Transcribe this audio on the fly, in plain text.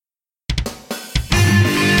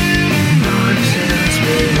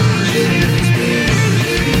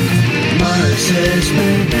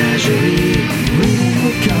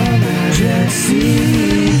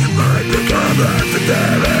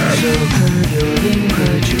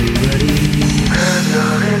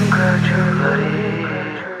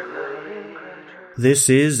This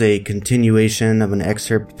is a continuation of an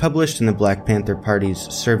excerpt published in the Black Panther Party's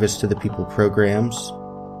Service to the People programs,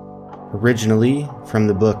 originally from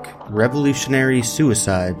the book Revolutionary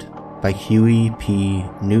Suicide by Huey P.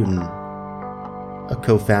 Newton, a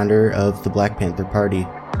co-founder of the Black Panther Party.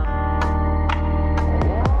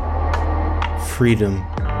 Freedom.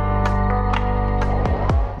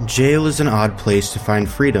 Jail is an odd place to find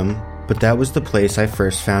freedom, but that was the place I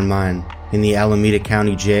first found mine, in the Alameda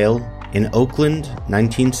County Jail in Oakland,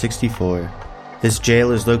 1964. This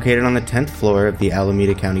jail is located on the 10th floor of the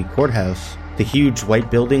Alameda County Courthouse, the huge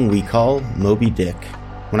white building we call Moby Dick.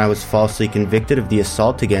 When I was falsely convicted of the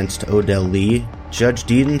assault against Odell Lee, Judge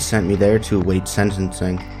Deaton sent me there to await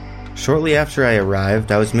sentencing. Shortly after I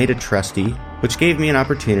arrived, I was made a trustee, which gave me an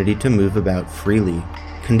opportunity to move about freely.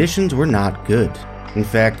 Conditions were not good. In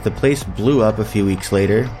fact, the place blew up a few weeks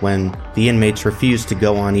later when the inmates refused to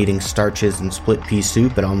go on eating starches and split pea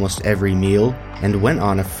soup at almost every meal and went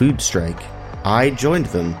on a food strike. I joined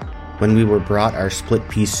them. When we were brought our split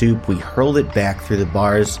pea soup, we hurled it back through the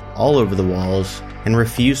bars, all over the walls, and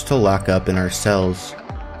refused to lock up in our cells.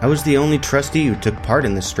 I was the only trustee who took part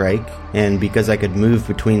in the strike, and because I could move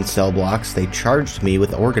between cell blocks, they charged me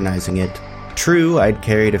with organizing it. True, I'd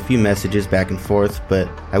carried a few messages back and forth, but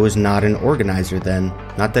I was not an organizer then,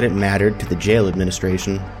 not that it mattered to the jail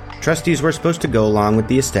administration. Trustees were supposed to go along with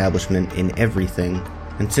the establishment in everything,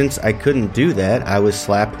 and since I couldn't do that, I was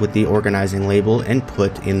slapped with the organizing label and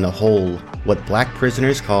put in the hole, what black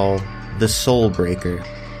prisoners call the soul breaker.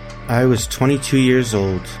 I was 22 years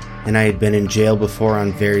old, and I had been in jail before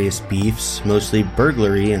on various beefs, mostly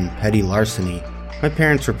burglary and petty larceny. My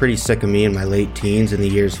parents were pretty sick of me in my late teens and the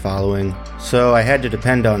years following, so I had to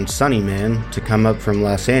depend on Sonny Man to come up from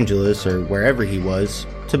Los Angeles or wherever he was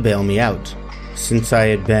to bail me out. Since I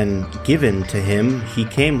had been given to him, he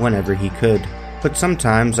came whenever he could, but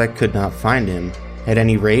sometimes I could not find him. At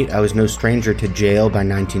any rate, I was no stranger to jail by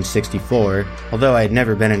 1964, although I had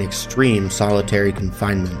never been in extreme solitary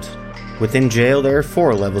confinement. Within jail, there are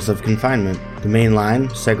 4 levels of confinement: the main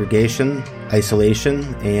line, segregation,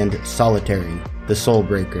 isolation, and solitary, the soul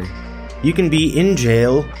breaker. You can be in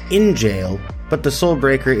jail, but the soul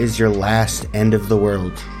breaker is your last end of the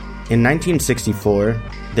world. In 1964,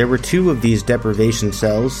 there were 2 of these deprivation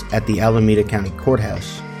cells at the Alameda County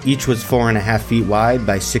Courthouse. Each was 4.5 feet wide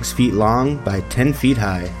by 6 feet long by 10 feet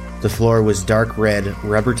high. The floor was dark red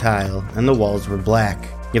rubber tile, and the walls were black.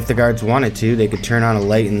 If the guards wanted to, they could turn on a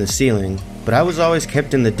light in the ceiling, but I was always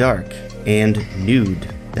kept in the dark, and nude.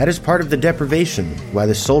 That is part of the deprivation, why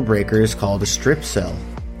the soul breaker is called a strip cell.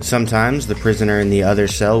 Sometimes the prisoner in the other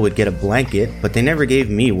cell would get a blanket, but they never gave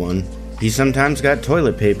me one. He sometimes got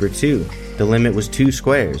toilet paper too. The limit was 2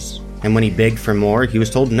 squares, and when he begged for more, he was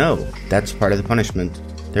told no. That's part of the punishment.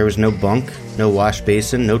 There was no bunk, no wash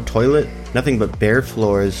basin, no toilet, nothing but bare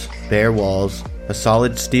floors, bare walls, a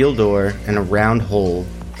solid steel door, and a round hole,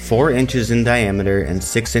 4 inches in diameter and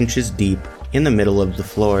 6 inches deep, in the middle of the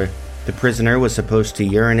floor. The prisoner was supposed to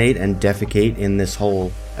urinate and defecate in this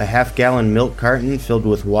hole. A half-gallon milk carton filled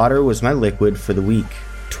with water was my liquid for the week.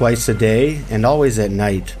 Twice a day, and always at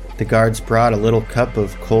night, the guards brought a little cup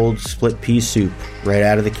of cold split pea soup right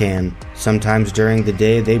out of the can. Sometimes during the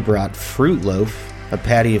day they brought fruit loaf, a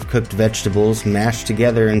patty of cooked vegetables mashed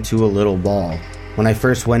together into a little ball. When I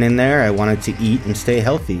first went in there, I wanted to eat and stay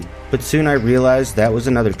healthy, but soon I realized that was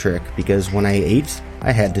another trick, because when I ate,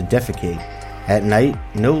 I had to defecate. At night,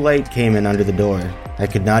 no light came in under the door. I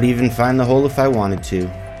could not even find the hole if I wanted to.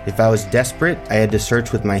 If I was desperate, I had to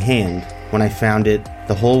search with my hand. When I found it,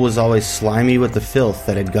 the hole was always slimy with the filth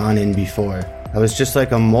that had gone in before. I was just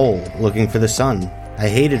like a mole looking for the sun. I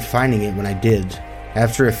hated finding it when I did.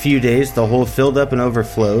 After a few days, the hole filled up and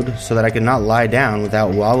overflowed so that I could not lie down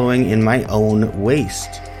without wallowing in my own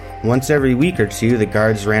waste. Once every week or 2, the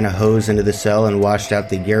guards ran a hose into the cell and washed out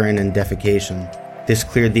the urine and defecation. This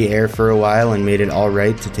cleared the air for a while and made it all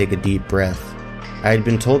right to take a deep breath. I had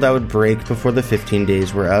been told I would break before the 15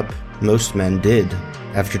 days were up. Most men did.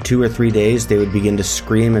 After 2 or 3 days, they would begin to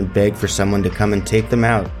scream and beg for someone to come and take them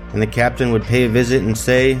out, and the captain would pay a visit and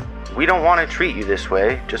say, "We don't want to treat you this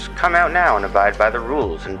way. Just come out now and abide by the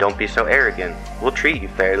rules, and don't be so arrogant. We'll treat you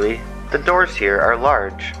fairly. The doors here are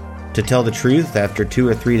large." To tell the truth, after 2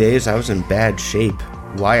 or 3 days, I was in bad shape.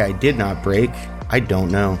 Why I did not break, I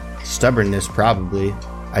don't know. Stubbornness, probably.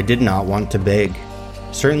 I did not want to beg.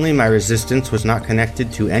 Certainly my resistance was not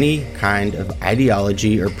connected to any kind of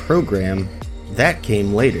ideology or program. That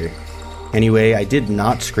came later. Anyway, I did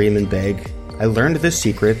not scream and beg. I learned the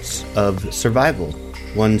secrets of survival.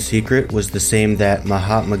 One secret was the same that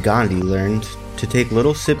Mahatma Gandhi learned: to take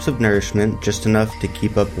little sips of nourishment, just enough to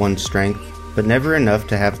keep up one's strength, but never enough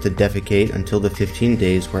to have to defecate until the 15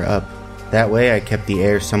 days were up. That way I kept the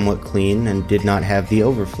air somewhat clean and did not have the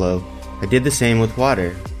overflow. I did the same with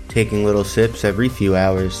water, taking little sips every few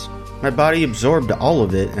hours. My body absorbed all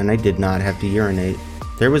of it and I did not have to urinate.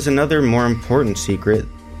 There was another more important secret,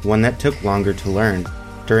 one that took longer to learn.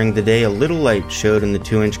 During the day, a little light showed in the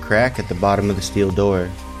 2-inch crack at the bottom of the steel door.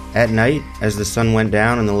 At night, as the sun went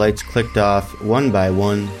down and the lights clicked off one by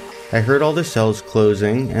one, I heard all the cells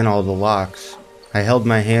closing and all the locks. I held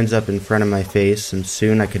my hands up in front of my face and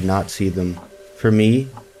soon I could not see them. For me,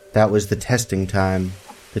 that was the testing time,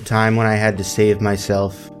 the time when I had to save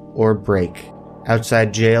myself or break.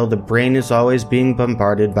 Outside jail, the brain is always being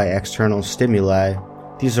bombarded by external stimuli.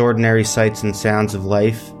 These ordinary sights and sounds of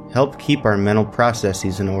life help keep our mental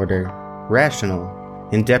processes in order, rational.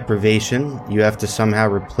 In deprivation, you have to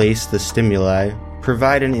somehow replace the stimuli,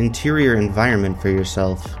 provide an interior environment for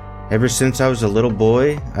yourself. Ever since I was a little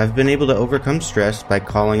boy, I've been able to overcome stress by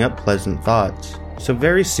calling up pleasant thoughts. So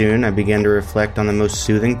very soon I began to reflect on the most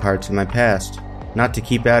soothing parts of my past, not to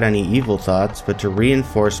keep out any evil thoughts, but to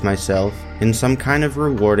reinforce myself in some kind of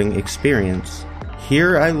rewarding experience.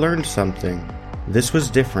 Here I learned something. This was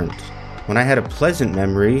different. When I had a pleasant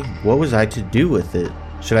memory, what was I to do with it?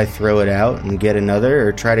 Should I throw it out and get another,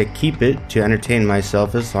 or try to keep it to entertain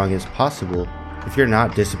myself as long as possible? If you're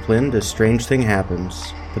not disciplined, a strange thing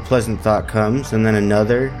happens. The pleasant thought comes, and then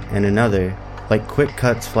another and another, like quick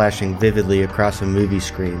cuts flashing vividly across a movie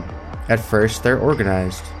screen. At first, they're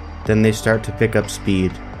organized. Then they start to pick up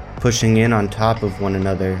speed, pushing in on top of one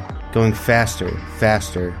another, going faster,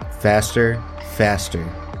 faster, faster, faster.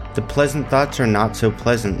 The pleasant thoughts are not so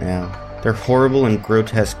pleasant now. They're horrible and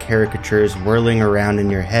grotesque caricatures whirling around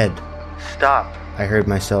in your head. "Stop," I heard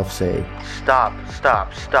myself say. "Stop,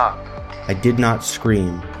 stop, stop." I did not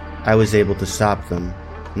scream. I was able to stop them.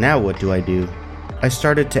 Now what do I do? I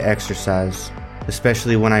started to exercise,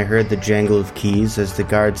 especially when I heard the jangle of keys as the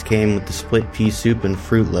guards came with the split pea soup and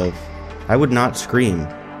fruit loaf. I would not scream.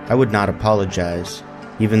 I would not apologize,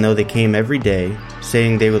 even though they came every day,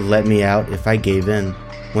 saying they would let me out if I gave in.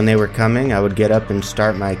 When they were coming, I would get up and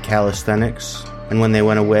start my calisthenics, and when they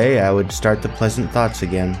went away, I would start the pleasant thoughts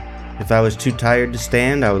again. If I was too tired to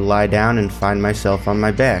stand, I would lie down and find myself on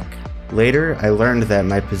my back. Later, I learned that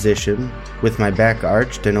my position, with my back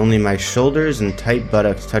arched and only my shoulders and tight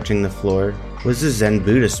buttocks touching the floor, was a Zen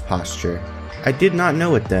Buddhist posture. I did not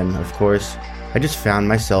know it then, of course. I just found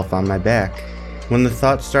myself on my back. When the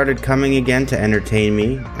thoughts started coming again to entertain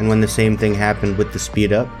me, and when the same thing happened with the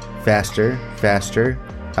speed up, faster, faster,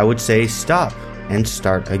 I would say stop and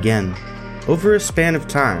start again. Over a span of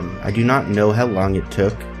time, I do not know how long it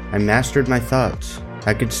took, I mastered my thoughts.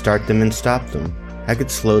 I could start them and stop them. I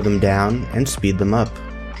could slow them down and speed them up.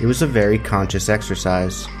 It was a very conscious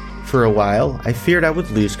exercise. For a while, I feared I would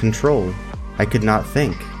lose control. I could not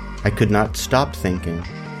think. I could not stop thinking.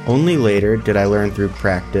 Only later did I learn through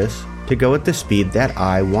practice to go at the speed that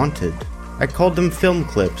I wanted. I called them film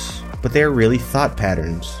clips, but they are really thought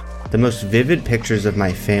patterns. The most vivid pictures of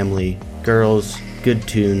my family, girls, good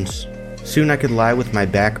tunes. Soon I could lie with my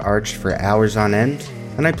back arched for hours on end,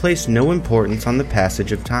 and I placed no importance on the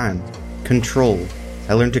passage of time. Control.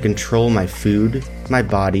 I learned to control my food, my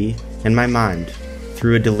body, and my mind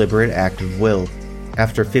through a deliberate act of will.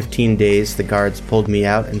 After 15 days, the guards pulled me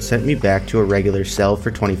out and sent me back to a regular cell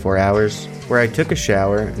for 24 hours, where I took a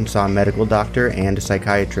shower and saw a medical doctor and a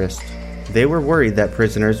psychiatrist. They were worried that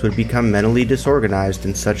prisoners would become mentally disorganized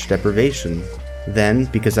in such deprivation. Then,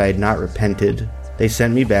 because I had not repented, they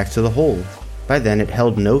sent me back to the hole. By then it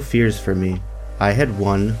held no fears for me. I had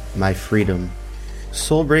won my freedom.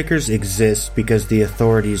 Soul breakers exist because the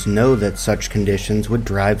authorities know that such conditions would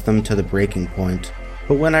drive them to the breaking point.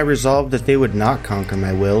 But when I resolved that they would not conquer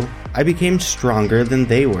my will, I became stronger than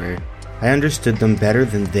they were. I understood them better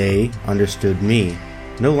than they understood me.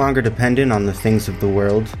 No longer dependent on the things of the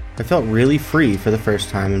world, I felt really free for the first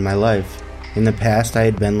time in my life. In the past, I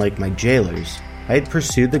had been like my jailers. I had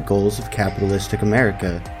pursued the goals of capitalistic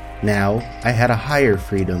America. Now, I had a higher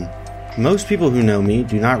freedom. Most people who know me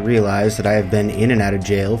do not realize that I have been in and out of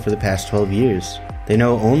jail for the past 12 years. They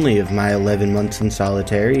know only of my 11 months in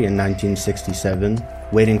solitary in 1967,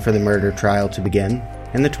 waiting for the murder trial to begin,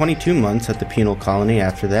 and the 22 months at the penal colony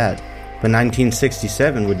after that. But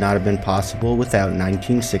 1967 would not have been possible without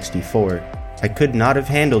 1964. I could not have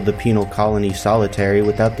handled the penal colony solitary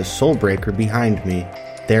without the soul breaker behind me.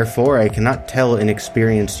 Therefore, I cannot tell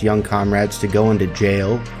inexperienced young comrades to go into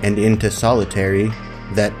jail and into solitary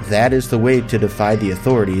that is the way to defy the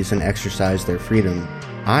authorities and exercise their freedom.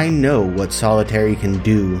 I know what solitary can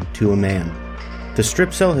do to a man. The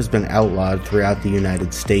strip cell has been outlawed throughout the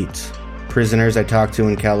United States. Prisoners I talked to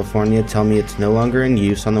in California tell me it's no longer in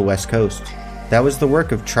use on the West Coast. That was the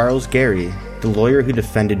work of Charles Gary, the lawyer who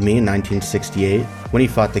defended me in 1968 when he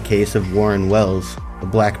fought the case of Warren Wells, a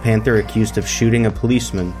Black Panther accused of shooting a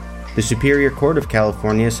policeman. The Superior Court of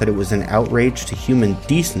California said it was an outrage to human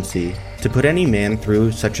decency to put any man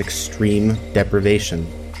through such extreme deprivation.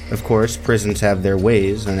 Of course, prisons have their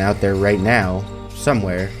ways, and out there right now,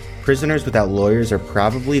 somewhere, prisoners without lawyers are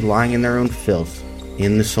probably lying in their own filth,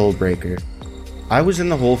 in the soul breaker. I was in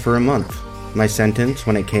the hole for a month. My sentence,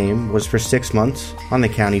 when it came, was for 6 months on the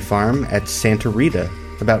county farm at Santa Rita,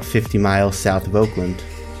 about 50 miles south of Oakland.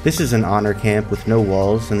 This is an honor camp with no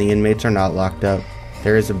walls, and the inmates are not locked up.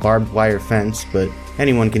 There is a barbed wire fence, but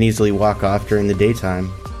anyone can easily walk off during the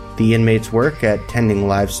daytime. The inmates work at tending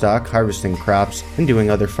livestock, harvesting crops, and doing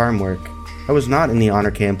other farm work. I was not in the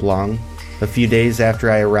honor camp long. A few days after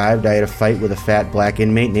I arrived, I had a fight with a fat black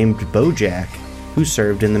inmate named Bojack, who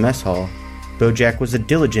served in the mess hall. Bojack was a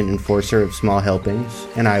diligent enforcer of small helpings,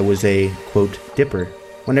 and I was a, quote, dipper.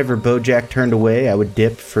 Whenever Bojack turned away, I would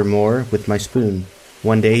dip for more with my spoon.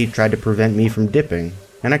 One day he tried to prevent me from dipping,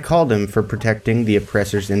 and I called him for protecting the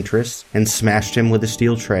oppressor's interests and smashed him with a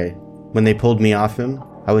steel tray. When they pulled me off him,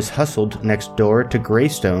 I was hustled next door to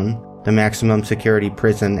Greystone, the maximum security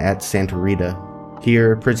prison at Santa Rita.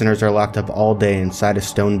 Here, prisoners are locked up all day inside a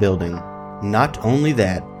stone building. Not only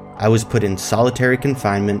that, I was put in solitary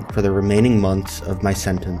confinement for the remaining months of my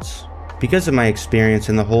sentence. Because of my experience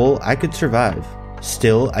in the hole, I could survive.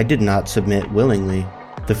 Still, I did not submit willingly.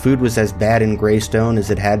 The food was as bad in Greystone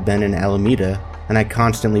as it had been in Alameda, and I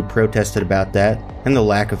constantly protested about that and the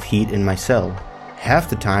lack of heat in my cell.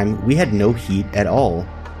 Half the time, we had no heat at all.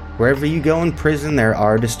 Wherever you go in prison, there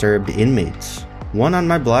are disturbed inmates. One on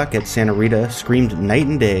my block at Santa Rita screamed night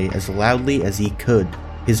and day as loudly as he could.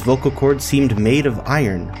 His vocal cords seemed made of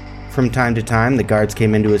iron. From time to time, the guards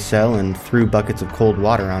came into his cell and threw buckets of cold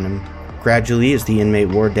water on him. Gradually, as the inmate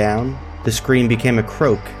wore down, the scream became a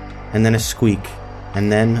croak, and then a squeak, and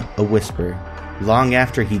then a whisper. Long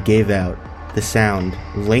after he gave out, the sound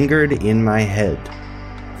lingered in my head.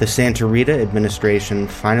 The Santa Rita administration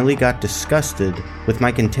finally got disgusted with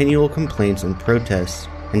my continual complaints and protests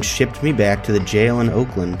and shipped me back to the jail in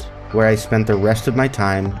Oakland, where I spent the rest of my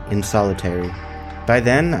time in solitary. By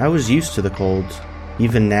then, I was used to the cold.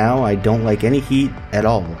 Even now, I don't like any heat at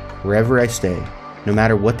all, wherever I stay, no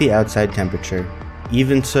matter what the outside temperature.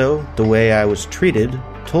 Even so, the way I was treated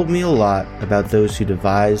told me a lot about those who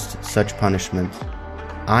devised such punishment.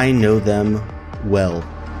 I know them well.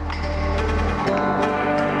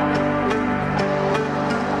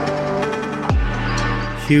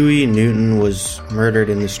 Huey Newton was murdered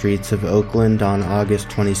in the streets of Oakland on August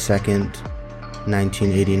 22nd,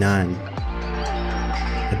 1989.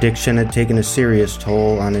 Addiction had taken a serious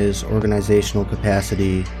toll on his organizational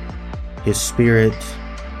capacity, his spirit,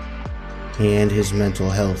 and his mental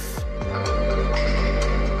health.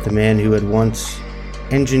 The man who had once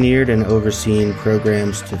engineered and overseen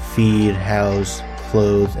programs to feed, house,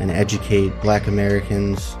 clothe, and educate Black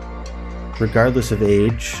Americans, regardless of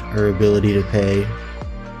age or ability to pay.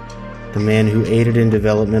 The man who aided in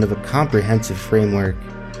development of a comprehensive framework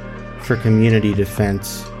for community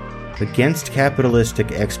defense against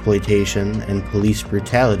capitalistic exploitation and police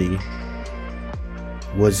brutality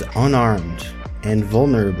was unarmed and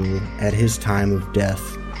vulnerable at his time of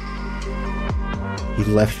death. He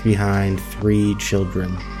left behind 3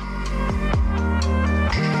 children.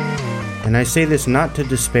 And I say this not to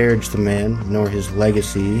disparage the man nor his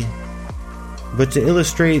legacy, but to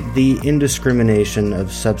illustrate the indiscrimination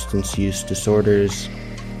of substance use disorders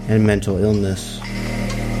and mental illness,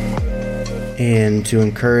 and to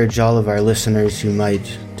encourage all of our listeners who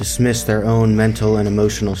might dismiss their own mental and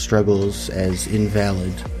emotional struggles as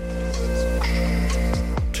invalid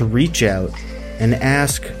to reach out and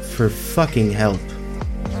ask for fucking help.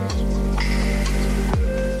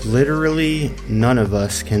 Literally, none of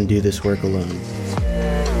us can do this work alone.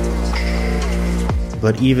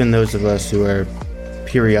 But even those of us who are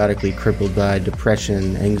periodically crippled by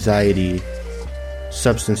depression, anxiety,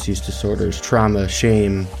 substance use disorders, trauma,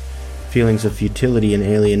 shame, feelings of futility and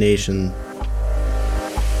alienation,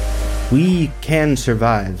 we can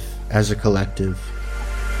survive as a collective.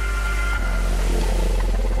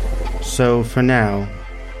 So for now,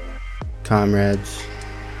 comrades,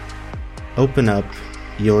 open up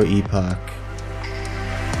your epoch.